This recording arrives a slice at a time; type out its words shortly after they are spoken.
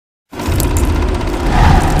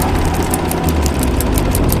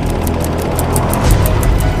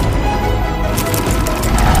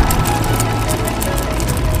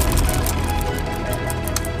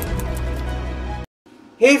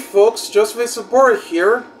Hey folks, Sobora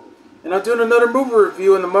here, and I'm doing another movie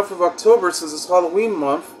review in the month of October since it's Halloween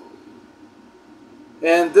month.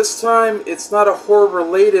 And this time, it's not a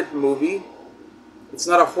horror-related movie, it's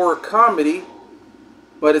not a horror comedy,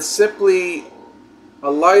 but it's simply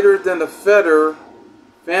a lighter-than-a-feather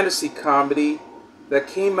fantasy comedy that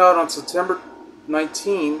came out on September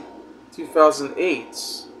 19,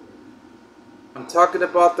 2008. I'm talking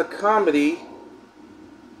about the comedy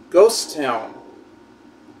Ghost Town,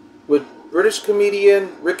 with British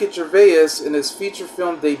comedian Ricky Gervais in his feature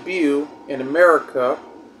film debut in America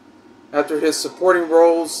after his supporting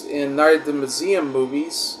roles in Night at the Museum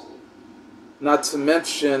movies. Not to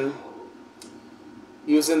mention,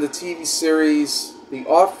 he was in the TV series The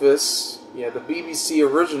Office, the BBC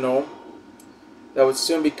original, that would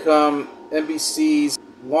soon become NBC's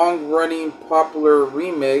long-running popular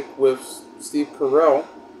remake with Steve Carell.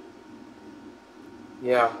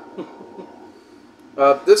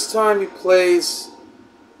 This time he plays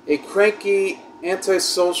a cranky,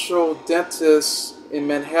 antisocial dentist in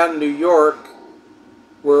Manhattan, New York,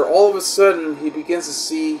 where all of a sudden he begins to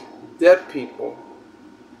see dead people.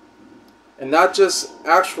 And not just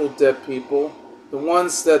actual dead people, the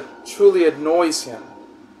ones that truly annoys him,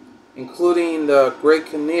 including the great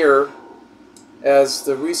Kinnear as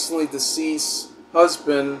the recently deceased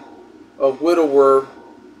husband of widower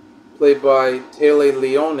played by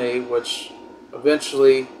Leoni, which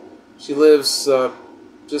eventually she lives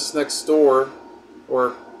just next door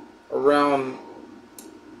or around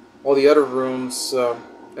all the other rooms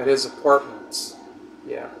at his apartment.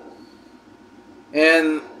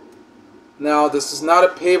 And now this is not a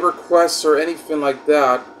pay request or anything like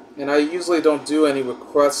that, and I usually don't do any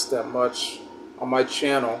requests that much on my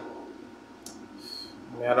channel.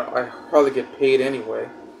 I hardly get paid anyway.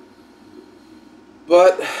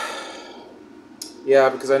 But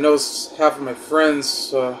because I know half of my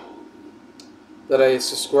friends that I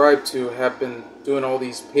subscribe to have been doing all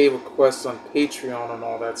these pay requests on Patreon and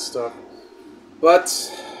all that stuff. But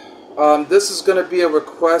this is going to be a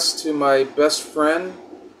request to my best friend,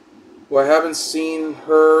 who I haven't seen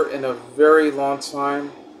her in a very long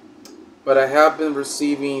time, but I have been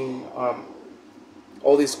receiving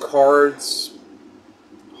all these cards,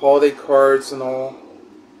 holiday cards and all,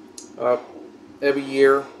 every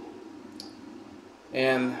year.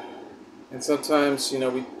 And sometimes,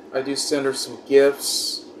 I do send her some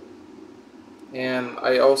gifts, and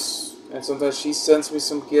sometimes she sends me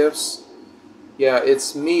some gifts.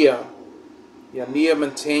 It's Mia. Mia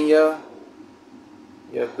Mantegna.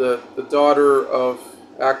 The daughter of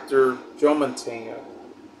actor Joe Mantegna.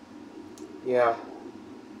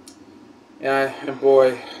 And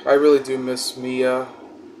boy, I really do miss Mia,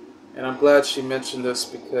 and I'm glad she mentioned this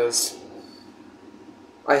because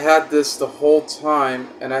I had this the whole time,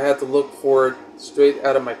 and I had to look for it straight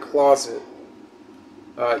out of my closet.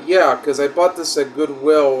 Because I bought this at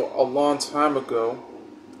Goodwill a long time ago,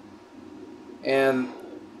 and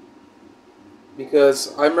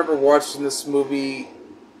because I remember watching this movie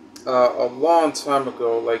a long time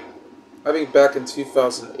ago, like I think back in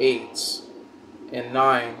 2008 and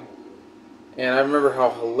 9, and I remember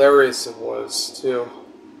how hilarious it was too,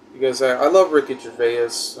 because I love Ricky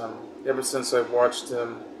Gervais. Ever since I watched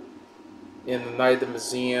him in the Night at the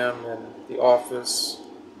Museum and The Office,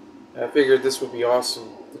 I figured this would be awesome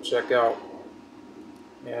to check out.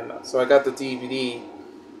 And so I got the DVD.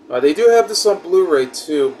 They do have this on Blu-ray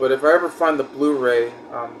too, but if I ever find the Blu-ray,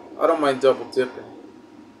 I don't mind double dipping.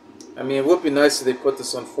 I mean, it would be nice if they put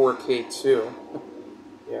this on 4K too.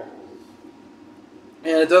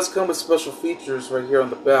 And it does come with special features right here on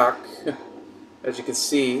the back, as you can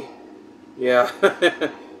see.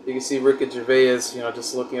 You can see Ricky Gervais,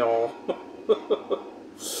 just looking all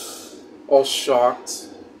all shocked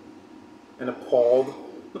and appalled.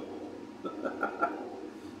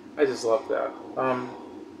 I just love that.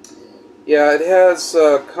 It has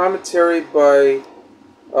commentary by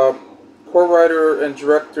co-writer and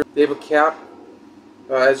director David Koepp.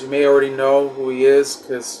 As you may already know who he is,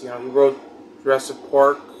 because he wrote Jurassic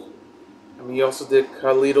Park. He also did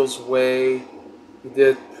Carlito's Way. He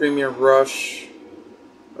did Premiere Rush,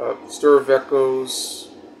 Stir of Echoes,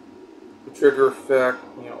 The Trigger Effect,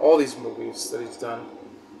 all these movies that he's done.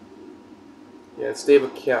 It's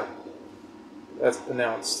David Koepp. That's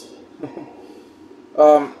pronounced.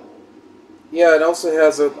 It also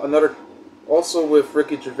has also with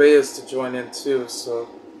Ricky Gervais to join in too. So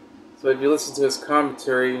if you listen to his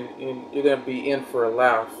commentary, you're going to be in for a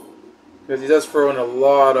laugh, because he does throw in a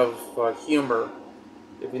lot of humor,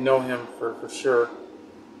 if you know him for sure.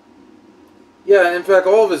 In fact,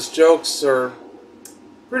 all of his jokes are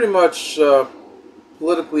pretty much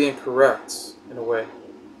politically incorrect, in a way.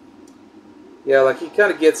 Yeah, like he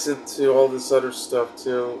kind of gets into all this other stuff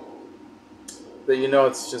too. That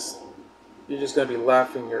it's just you're just gonna be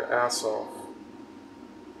laughing your ass off.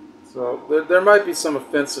 So there might be some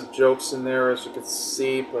offensive jokes in there, as you can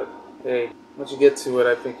see, but hey, once you get to it,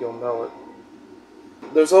 I think you'll know it.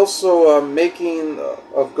 There's also making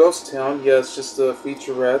of Ghost Town. Yeah, it's just a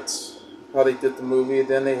featurette, how they did the movie.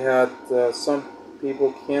 Then they had Some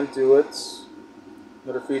People Can't Do It,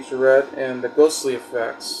 another featurette, and the ghostly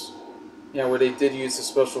effects. Yeah, where they did use the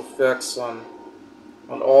special effects on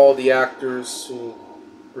all the actors who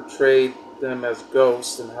portrayed them as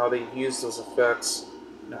ghosts and how they used those effects,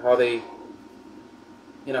 and how they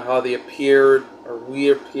appeared or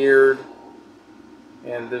reappeared.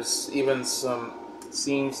 And there's even some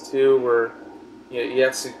scenes too where you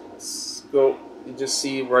actually you just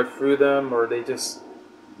see right through them, or they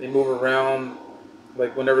move around,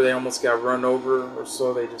 like whenever they almost got run over or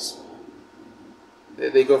so,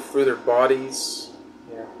 they go through their bodies,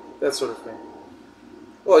 yeah, that sort of thing.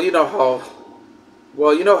 Well, you know how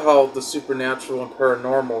the supernatural and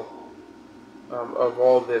paranormal of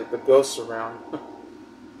all the ghosts around,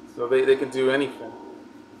 so they can do anything.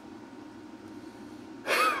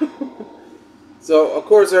 So, of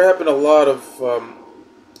course, there have been a lot of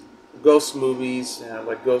ghost movies,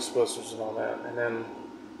 like Ghostbusters and all that, and then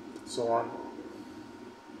so on.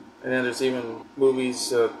 And then there's even movies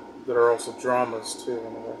that are also dramas, too,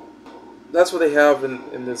 in a way. That's what they have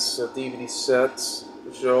in this DVD set,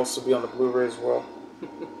 which should also be on the Blu-ray as well.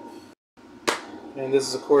 And this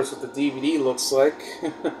is, of course, what the DVD looks like,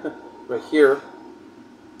 right here.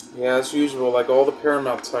 Yeah, as usual, like all the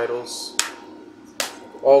Paramount titles,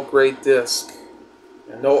 all gray disc,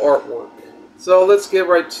 and no artwork. So let's get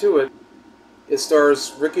right to it. It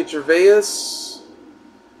stars Ricky Gervais,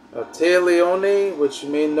 Leoni, which you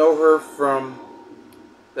may know her from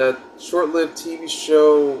that short-lived TV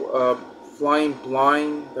show Flying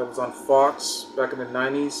Blind that was on Fox back in the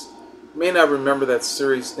 90s. You may not remember that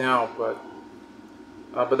series now, but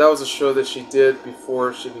that was a show that she did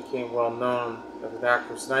before she became well-known as an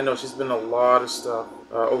actress. And I know she's been in a lot of stuff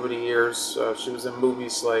over the years. She was in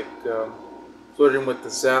movies like Flirting with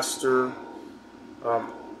Disaster.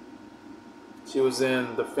 She was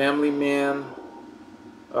in The Family Man.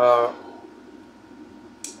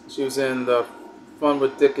 She was in the Fun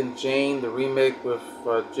with Dick and Jane, the remake with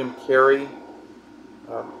Jim Carrey.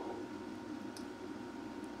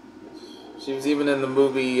 She was even in the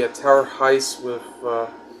movie Tower Heist with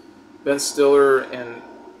Ben Stiller and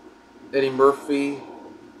Eddie Murphy,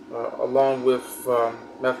 along with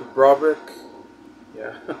Matthew Broderick.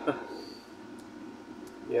 Yeah.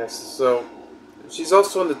 Yes, so she's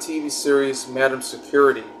also in the TV series Madam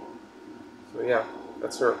Security. So yeah,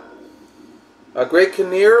 that's her. Greg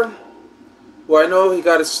Kinnear, who I know he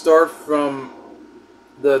got his start from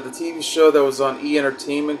the TV show that was on E!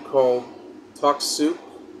 Entertainment called Talk Soup,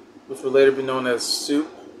 which would later be known as Soup,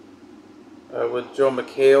 with Joe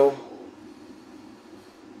McHale.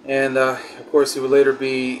 And of course he would later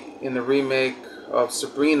be in the remake of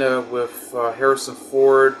Sabrina with Harrison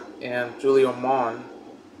Ford and Julie Ormond.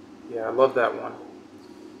 Yeah, I love that one.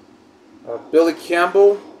 Billy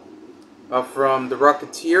Campbell from The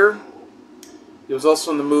Rocketeer. He was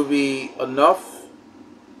also in the movie Enough.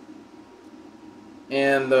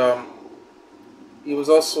 And he was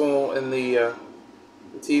also in the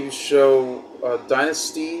TV show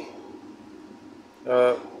Dynasty,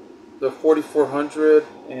 the 4400,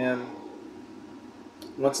 and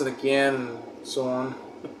Once and Again, and so on.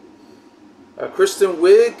 Kristen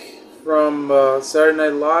Wiig from Saturday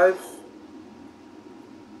Night Live.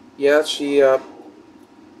 Yeah, she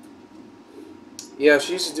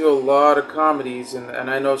used to do a lot of comedies, and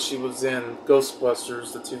I know she was in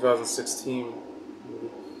Ghostbusters, the 2016 movie.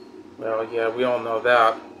 Well, yeah, we all know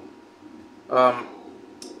that.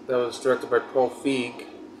 That was directed by Paul Feig,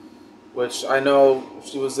 which I know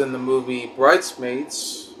she was in the movie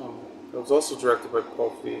Bridesmaids. That was also directed by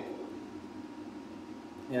Paul Feig.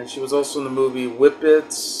 And she was also in the movie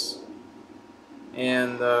Whippets,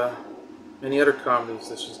 and many other comedies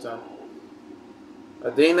that she's done.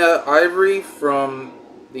 Dana Ivey from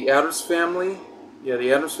The Addams Family. Yeah,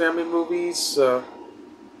 the Addams Family movies.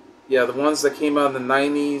 Yeah, the ones that came out in the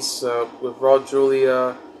 90s with Raul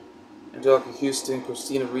Julia, Angelica Houston,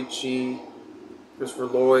 Christina Ricci, Christopher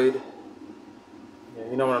Lloyd. Yeah,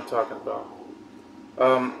 you know what I'm talking about.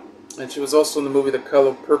 And she was also in the movie The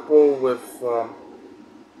Color Purple with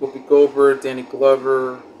Whoopi Goldberg, Danny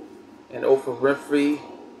Glover, and Oprah Winfrey.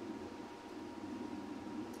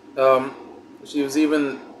 She was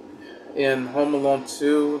even in Home Alone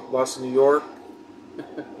 2, Lost in New York.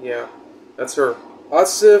 Yeah, that's her.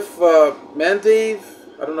 Aasif Mandvi,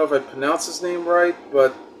 I don't know if I pronounced his name right,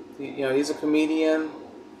 but he's a comedian.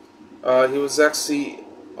 He was actually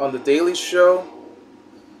on The Daily Show,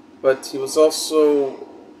 but he was also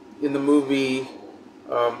in the movie,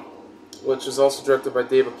 which is also directed by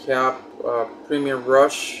David Koepp, Premium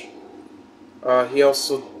Rush. He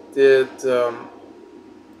also did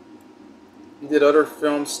other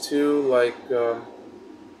films too, like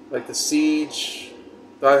The Siege,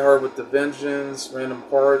 Die Hard with the Vengeance, Random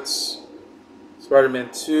Parts, Spider-Man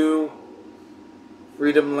 2,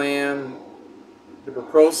 Freedom Land, The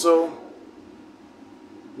Proposal.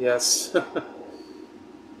 Yes.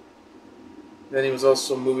 Then he was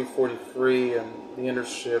also in Movie 43 and The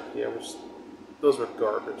Internship. Yeah, those were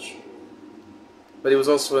garbage. But he was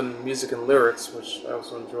also in Music and Lyrics, which I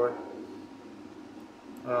also enjoy.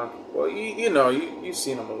 Well, you've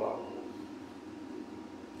seen him a lot.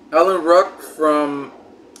 Alan Ruck from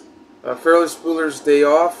Ferris Bueller's Day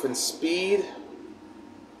Off and Speed.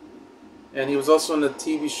 And he was also in the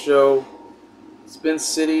TV show Spin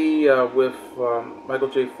City with Michael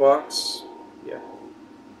J. Fox. Yeah.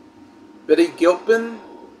 Betty Gilpin,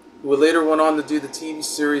 who later went on to do the TV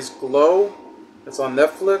series Glow. It's on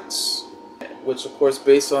Netflix, which of course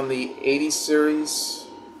based on the 80s series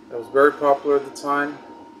that was very popular at the time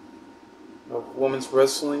of women's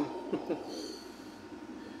wrestling.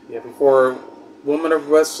 Yeah, before Women of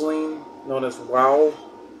Wrestling, known as WOW,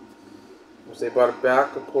 which they brought it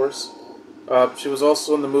back, of course. She was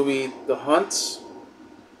also in the movie The Hunt.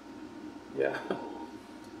 Yeah.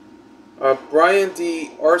 Brian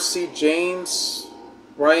D. R.C. James,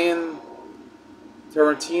 Brian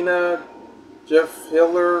Tarantina, Jeff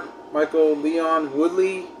Hiller, Michael Leon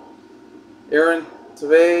Wooley, Aaron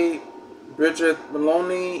Tveit, Bridget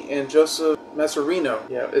Moloney, and Joseph Mazzarino.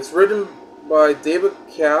 Yeah, it's written by David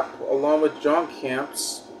Koepp along with John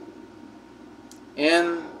Kamps,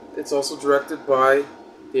 and it's also directed by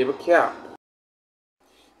David Koepp.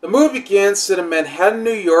 The movie begins set in Manhattan,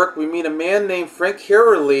 New York. We meet a man named Frank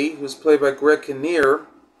Harrelly, who's played by Greg Kinnear.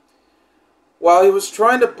 While he was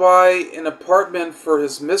trying to buy an apartment for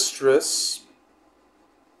his mistress,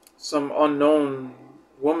 some unknown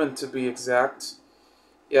woman to be exact,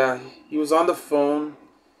 yeah, he was on the phone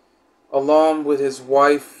along with his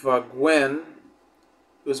wife, Gwen,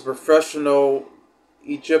 who's a professional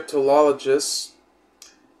Egyptologist,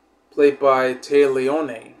 played by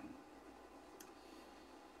Leoni.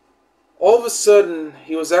 All of a sudden,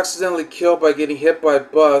 he was accidentally killed by getting hit by a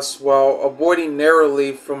bus while avoiding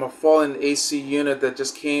narrowly from a fallen AC unit that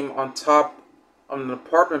just came on top of an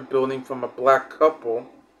apartment building from a black couple.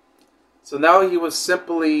 So now he was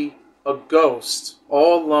simply a ghost,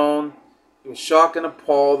 all alone. He was shocked and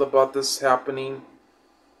appalled about this happening,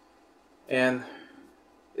 and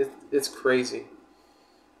it's crazy.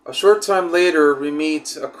 A short time later, we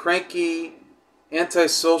meet a cranky,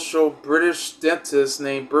 antisocial British dentist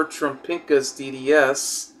named Bertram Pincus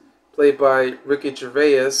DDS, played by Ricky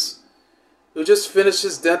Gervais, who just finished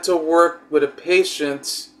his dental work with a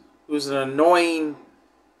patient who's an annoying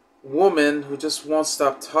woman who just won't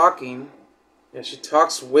stop talking. And she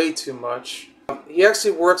talks way too much. He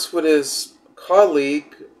actually works with his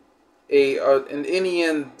colleague, an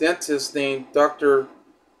Indian dentist named Dr.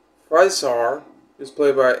 Faisar, who's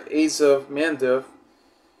played by Aasif Mandvi.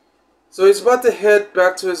 So he's about to head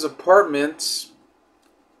back to his apartment.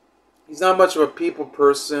 He's not much of a people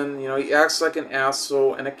person. He acts like an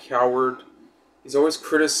asshole and a coward. He's always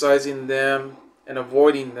criticizing them and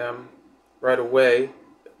avoiding them right away.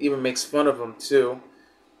 Even makes fun of them too.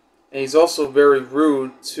 And he's also very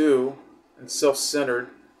rude too and self-centered.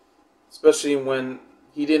 Especially when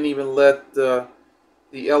he didn't even let the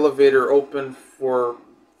elevator open for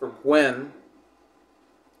Gwen,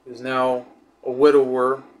 who's now a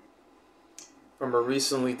widower from her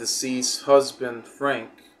recently deceased husband, Frank.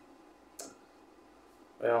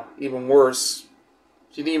 Well, even worse,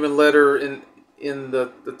 she didn't even let her in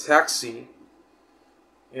the taxi,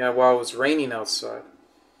 while it was raining outside.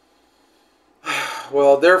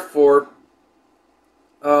 Well, therefore,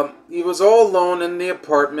 he was all alone in the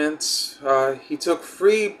apartment. He took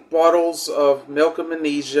 3 bottles of milk of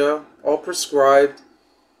magnesia, all prescribed.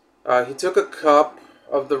 He took a cup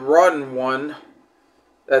of the rotten one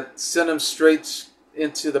that sent him straight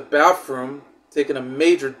into the bathroom, taking a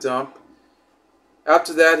major dump.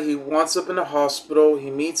 After that, he winds up in the hospital. He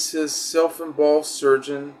meets his self-involved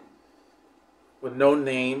surgeon with no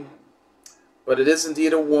name, but it is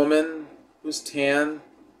indeed a woman who's tan,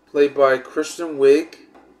 played by Kristen Wiig.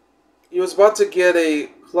 He was about to get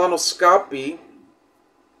a colonoscopy,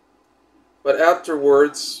 but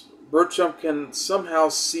afterwards, Bertram can somehow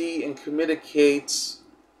see and communicate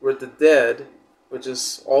with the dead, which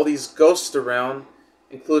is all these ghosts around,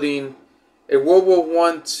 including a World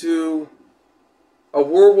War II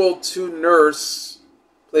nurse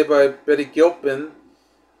played by Betty Gilpin,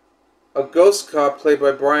 a ghost cop played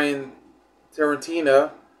by Brian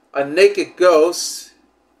Tarantina, a naked ghost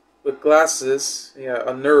with glasses, yeah,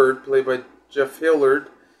 a nerd played by Jeff Hillard.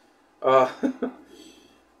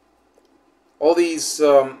 All these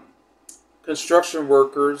construction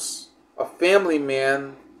workers, a family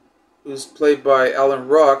man who's played by Alan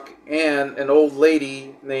Ruck, and an old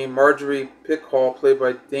lady named Marjorie Pickhall played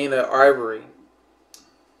by Dana Ivory.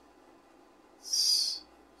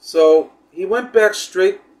 So he went back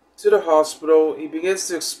straight to the hospital. He begins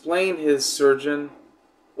to explain his surgeon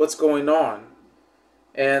what's going on.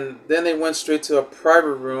 And then they went straight to a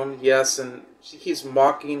private room, yes, and she keeps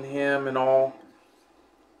mocking him and all.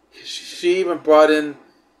 She even brought in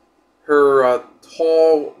her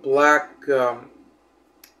tall black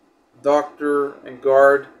doctor and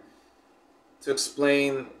guard to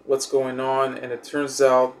explain what's going on, and it turns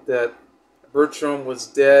out that Bertram was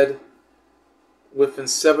dead within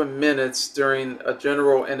 7 minutes during a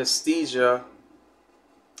general anesthesia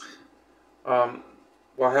while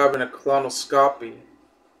having a colonoscopy.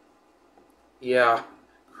 Yeah,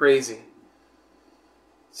 crazy.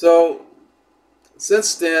 So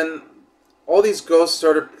since then, all these ghosts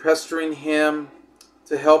started pestering him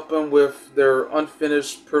to help him with their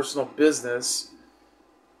unfinished personal business.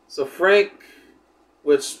 So Frank,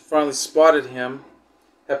 which finally spotted him,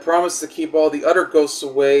 had promised to keep all the other ghosts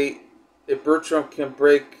away if Bertram can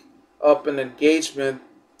break up an engagement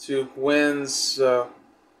to Gwen's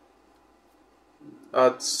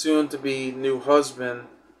soon-to-be new husband,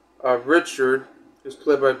 Richard, who's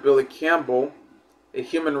played by Billy Campbell, a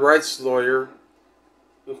human rights lawyer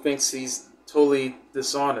who thinks he's totally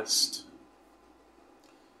dishonest.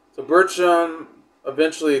 So Bertram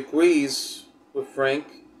eventually agrees with Frank,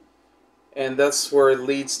 and that's where it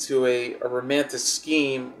leads to a romantic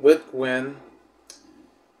scheme with Gwen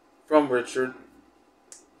from Richard,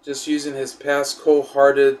 just using his past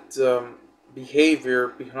cold-hearted behavior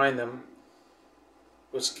behind him,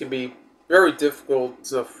 which can be very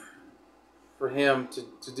difficult for him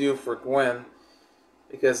to do for Gwen,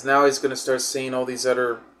 because now he's going to start saying all these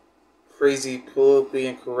other crazy, politically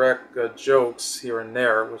incorrect jokes here and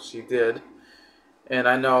there, which he did. And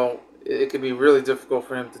I know it could be really difficult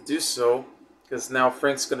for him to do so, because now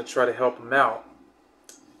Frank's going to try to help him out.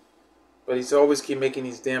 But he's always keep making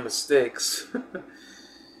these damn mistakes.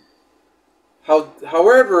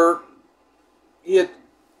 However, he had...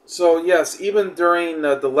 So yes, even during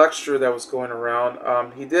the lecture that was going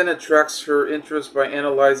around, he then attracts her interest by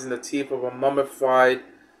analyzing the teeth of a mummified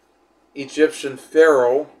Egyptian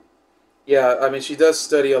pharaoh. Yeah, I mean, she does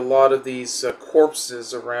study a lot of these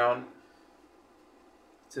corpses around,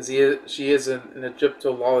 since she is an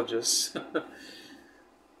Egyptologist.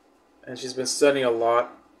 And she's been studying a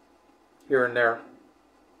lot here and there.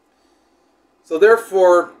 So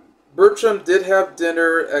therefore, Bertram did have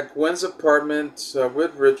dinner at Gwen's apartment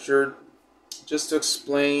with Richard, just to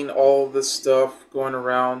explain all this stuff going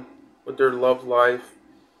around with their love life.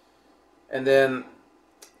 And then,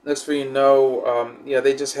 next thing you know, yeah,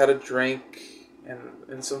 they just had a drink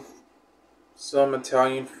and some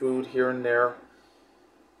Italian food here and there.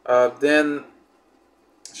 Then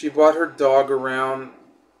she brought her dog around,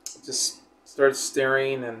 just started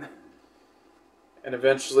staring, and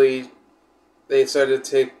eventually they decided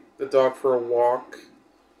to take the dog for a walk,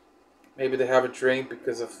 maybe to have a drink,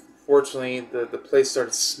 because unfortunately the place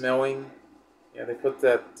started smelling. Yeah, they put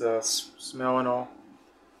that smell and all.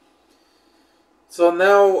 So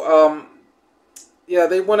now, yeah,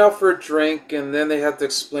 they went out for a drink, and then they had to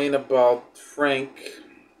explain about Frank.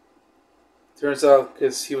 Turns out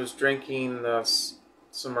because he was drinking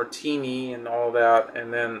some martini and all that,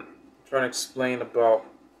 and then trying to explain about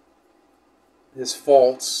his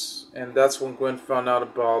faults, and that's when Gwen found out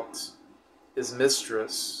about his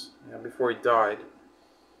mistress, you know, before he died.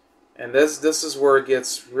 And this is where it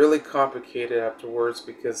gets really complicated afterwards,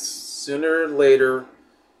 because sooner or later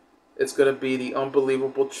it's going to be the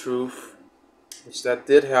unbelievable truth, which that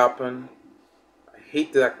did happen. I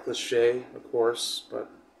hate that cliche, of course, but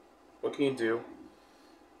what can you do?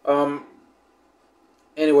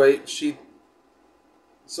 Anyway,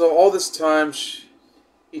 so all this time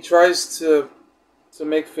he tries to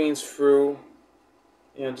make things through.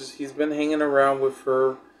 You know, just he's been hanging around with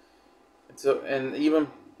her, and even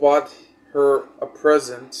bought her a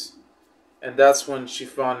present, and that's when she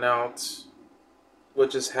found out what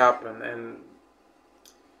just happened. And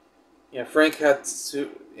yeah, Frank had to,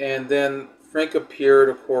 and then Frank appeared,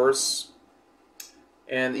 of course,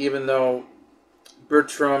 and even though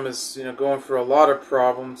Bertram is, you know, going through a lot of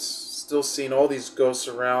problems, still seeing all these ghosts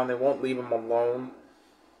around. They won't leave him alone.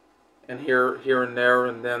 And here and there,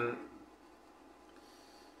 and then,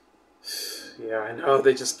 yeah, I know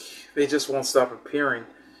they just won't stop appearing.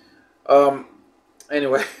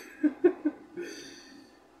 Anyway,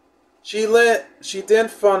 she then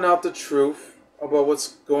found out the truth about what's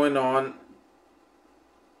going on.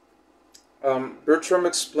 Bertram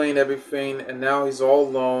explained everything, and now he's all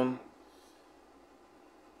alone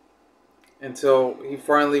until he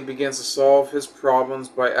finally begins to solve his problems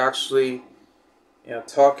by actually,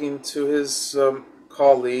 talking to his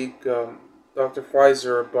colleague, Dr.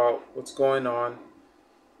 Pfizer, about what's going on.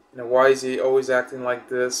 Why is he always acting like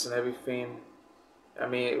this and everything. I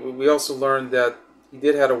mean, we also learned that he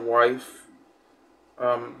did have a wife,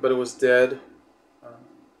 but it was dead.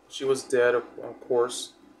 She was dead, of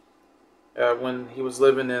course. When he was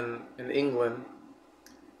living in England.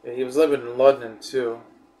 He was living in London too.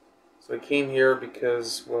 So he came here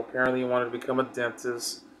because, well, apparently he wanted to become a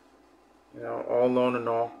dentist. All alone and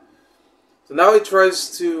all. So now he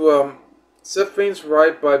tries to set things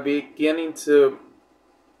right by beginning to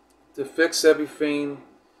fix everything.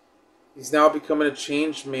 He's now becoming a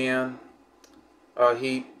changed man.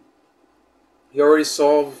 He already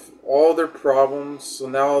solved all their problems, so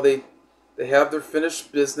now they have their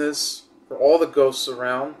finished business for all the ghosts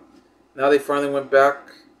around. Now they finally went back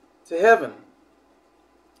to heaven,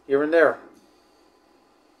 here and there.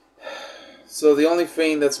 So the only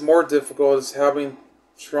thing that's more difficult is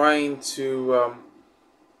trying to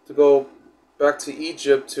go back to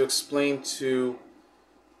Egypt to explain to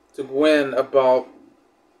Gwen about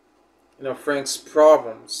Frank's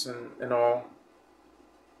problems and all,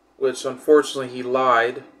 which unfortunately he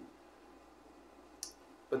lied.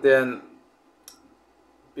 But then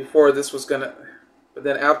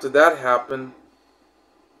after that happened,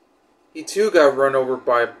 he too got run over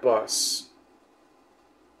by a bus.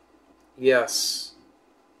 Yes.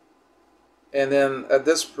 And then at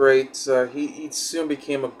this rate, he soon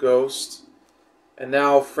became a ghost. And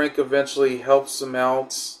now Frank eventually helps him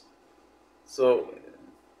out. So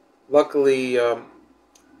luckily,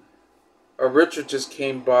 Richard just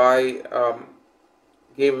came by,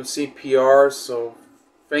 gave him CPR. So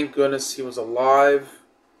thank goodness he was alive.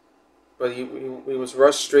 But he was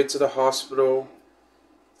rushed straight to the hospital.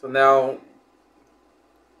 So now,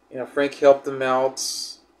 Frank helped him out.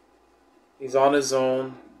 He's on his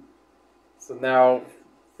own. So now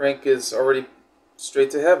Frank is already straight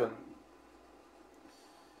to heaven.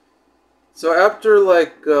 So after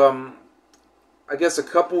I guess a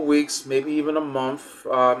couple weeks, maybe even a month,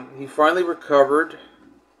 he finally recovered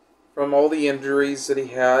from all the injuries that he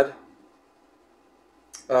had.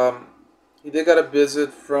 He did get a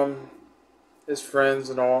visit from his friends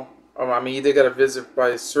and all. He did get a visit by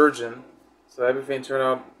a surgeon. So everything turned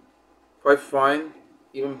out quite fine.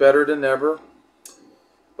 Even better than ever.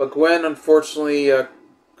 But Gwen, unfortunately,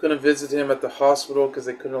 couldn't visit him at the hospital because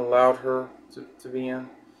they couldn't allow her to be in.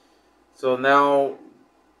 So now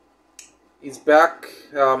he's back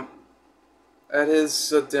at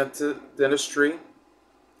his dentistry.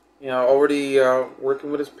 Already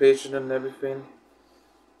working with his patient and everything.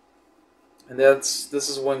 And this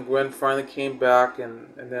is when Gwen finally came back,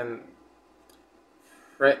 and then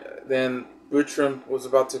Bertram was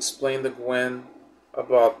about to explain to Gwen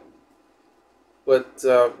about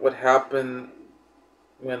what happened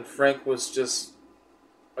when Frank was just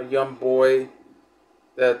a young boy,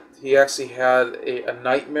 that he actually had a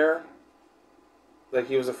nightmare, like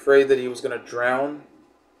he was afraid that he was going to drown.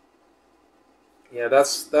 Yeah,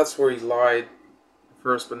 that's where he lied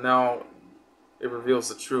first, but now it reveals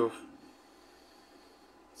the truth.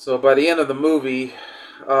 So by the end of the movie,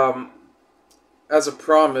 as a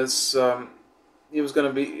promise, he was going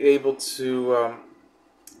to be able to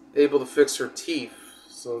fix her teeth,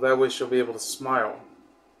 so that way she'll be able to smile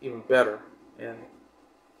even better. And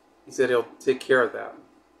he said he'll take care of that.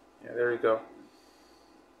 Yeah, there you go.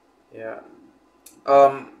 Yeah.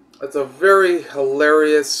 It's a very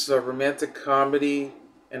hilarious romantic comedy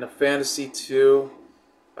and a fantasy too.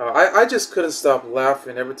 I just couldn't stop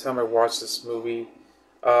laughing every time I watched this movie.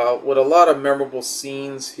 With a lot of memorable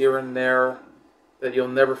scenes here and there that you'll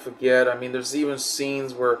never forget. There's even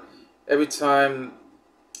scenes where every time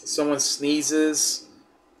someone sneezes,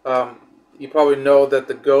 you probably know that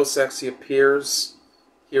the ghost actually appears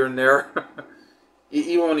here and there.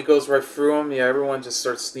 Even when he goes right through them, yeah, everyone just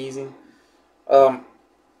starts sneezing. And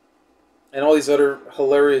all these other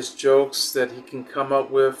hilarious jokes that he can come up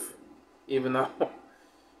with, even though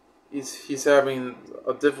he's having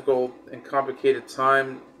a difficult and complicated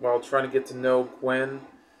time while trying to get to know Gwen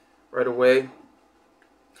right away.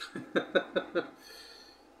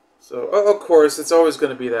 So, of course, it's always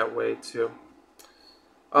going to be that way, too.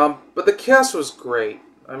 But the cast was great.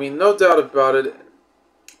 I mean, no doubt about it.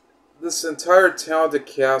 This entire talented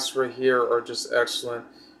cast right here are just excellent.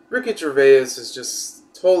 Ricky Gervais is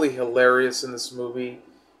just totally hilarious in this movie.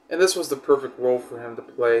 And this was the perfect role for him to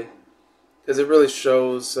play. Because it really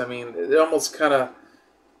shows, I mean, it almost kind of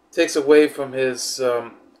takes away from his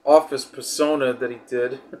office persona that he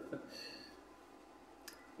did.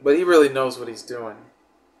 But he really knows what he's doing.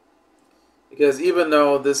 Because even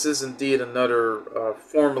though this is indeed another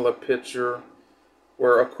formula picture,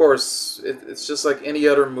 where of course it's just like any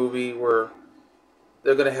other movie where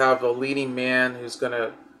they're going to have a leading man who's going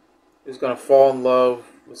to fall in love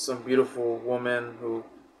with some beautiful woman who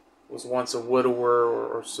was once a widower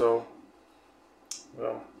or so.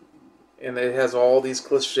 Well, and it has all these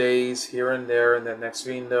cliches here and there, and then next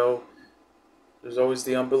thing you know, there's always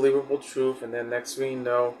the unbelievable truth, and then next thing you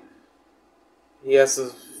know, he has to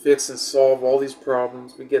fix and solve all these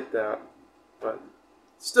problems. We get that, but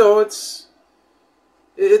still,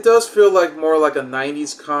 it does feel like more like a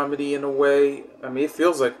 '90s comedy in a way. I mean, it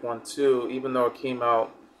feels like one too, even though it came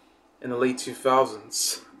out in the late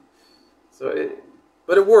 2000s.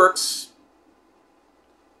 But it works,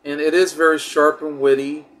 and it is very sharp and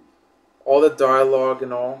witty. All the dialogue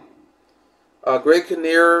and all. Greg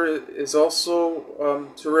Kinnear is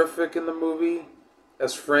also terrific in the movie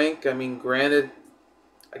as Frank. I mean, granted,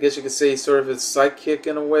 I guess you could say he's sort of his sidekick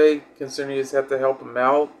in a way, considering you just have to help him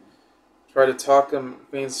out, try to talk him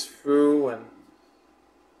things through, and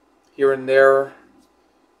here and there.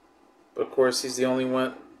 But of course, he's the only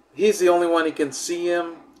one. He's the only one who can see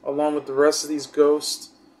him, along with the rest of these ghosts.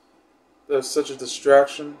 There's such a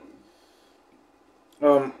distraction.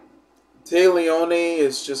 Leoni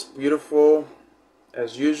is just beautiful,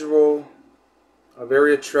 as usual.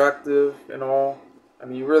 Very attractive and all. I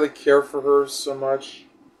mean, you really care for her so much.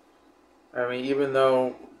 I mean, even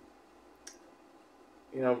though,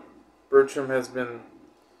 you know, Bertram has been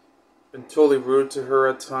totally rude to her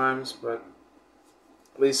at times, but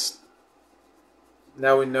at least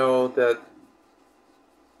now we know that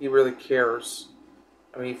he really cares.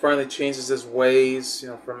 I mean, he finally changes his ways, you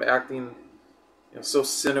know, from acting, you know, so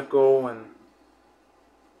cynical and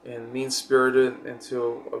mean-spirited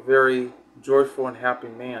into a very joyful and happy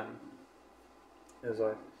man.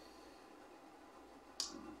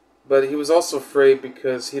 But he was also afraid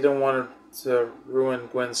because he didn't want to ruin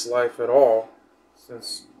Gwen's life at all,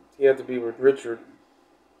 since he had to be with Richard.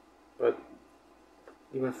 But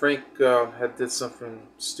even Frank had did something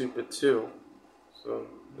stupid too, so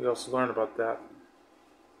we also learned about that.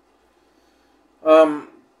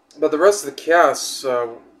 But the rest of the cast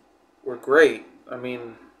were great. I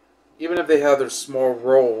mean, even if they had their small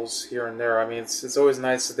roles here and there, I mean, it's always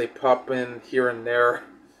nice that they pop in here and there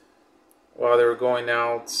while they were going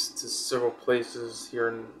out to several places here,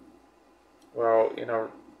 and while, you know,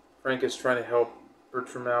 Frank is trying to help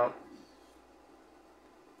Bertram out.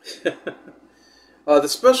 The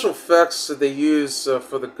special effects that they use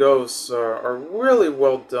for the ghosts are really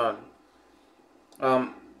well done.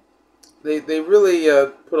 They really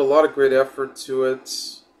put a lot of great effort to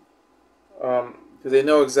it, because they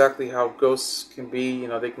know exactly how ghosts can be. You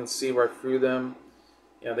know, they can see right through them.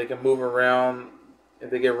 You know, they can move around. If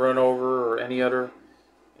they get run over or any other,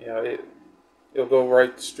 you know, it'll go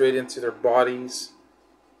right straight into their bodies.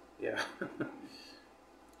 Yeah.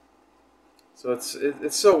 So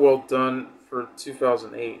it's so well done for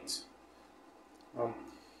 2008.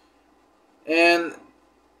 And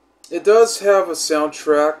it does have a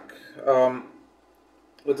soundtrack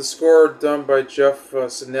with the score done by Jeff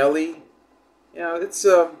Sinelli. Yeah, it's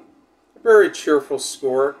a very cheerful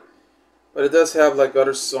score, but it does have like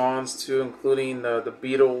other songs too, including the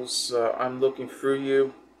Beatles' "I'm Looking Through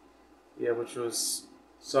You," yeah, which was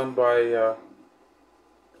sung by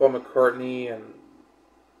Paul McCartney, and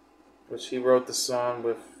which he wrote the song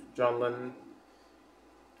with John Lennon.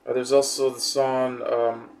 There's also the song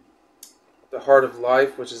 "The Heart of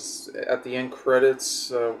Life," which is at the end credits.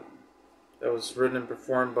 That was written and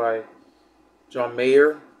performed by John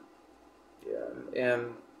Mayer. Yeah,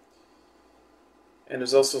 and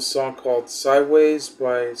there's also a song called "Sideways"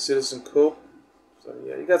 by Citizen Koepp. So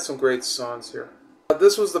yeah, you got some great songs here.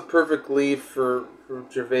 This was the perfect lead for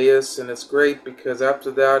Gervais, and it's great because after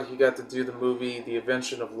that he got to do the movie The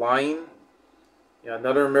Invention of Lying. Yeah,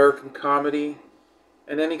 another American comedy.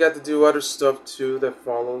 And then he got to do other stuff too that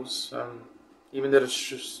follows. Even did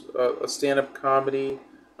a stand-up comedy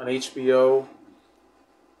on HBO.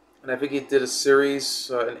 And I think he did a series,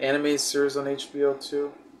 an anime series on HBO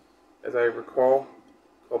too, as I recall,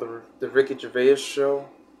 called the Ricky Gervais Show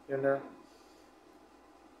in there.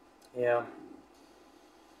 Yeah.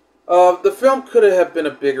 The film could have been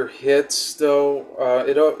a bigger hit, though.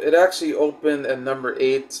 It actually opened at number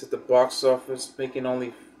 8 at the box office, making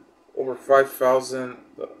only over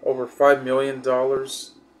 $5 million,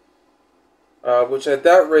 which at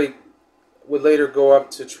that rate would later go up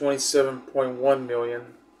to 27.1 million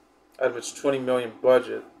out of its 20 million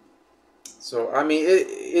budget. So I mean,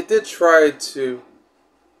 it did try to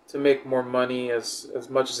make more money as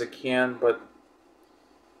much as it can, but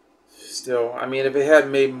still, I mean, if it had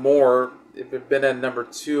made more, if it had been at number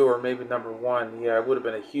 2 or maybe number 1, yeah, it would have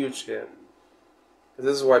been a huge hit. Because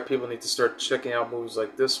this is why people need to start checking out movies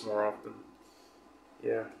like this more often.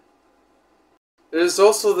 Yeah. There's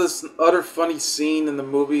also this other funny scene in the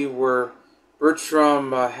movie where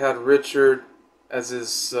Bertram had Richard as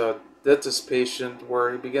his dentist patient,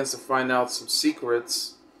 where he begins to find out some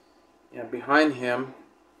secrets behind him,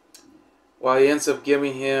 while he ends up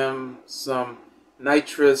giving him some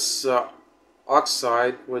nitrous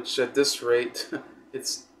oxide, which at this rate,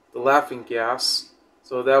 it's the laughing gas.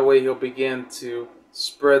 So that way he'll begin to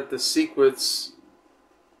spread the secrets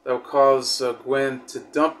that will cause Gwen to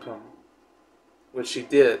dump him, which he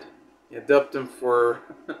did. He dumped him for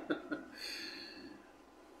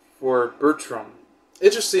for Bertram.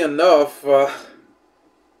 Interesting enough,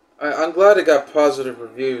 I'm glad it got positive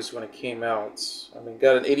reviews when it came out. I mean,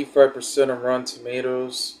 got an 85% on Rotten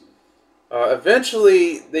Tomatoes.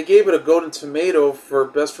 Eventually, they gave it a Golden Tomato for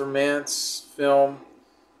Best Romance Film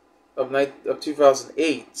of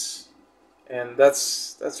 2008, and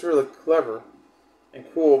that's really clever and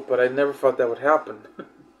cool. But I never thought that would happen.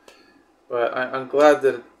 But I'm glad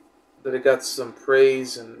that it got some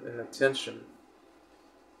praise and attention,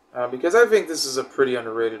 because I think this is a pretty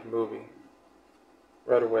underrated movie.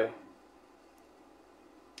 Right away.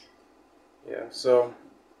 Yeah, so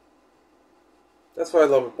that's what I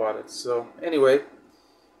love about it. So anyway,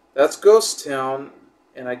 that's Ghost Town,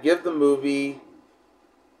 and I give the movie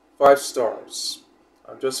 5 stars.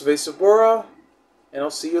 I'm Joseph A. Sobora, and I'll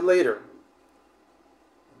see you later.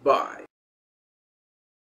 Bye.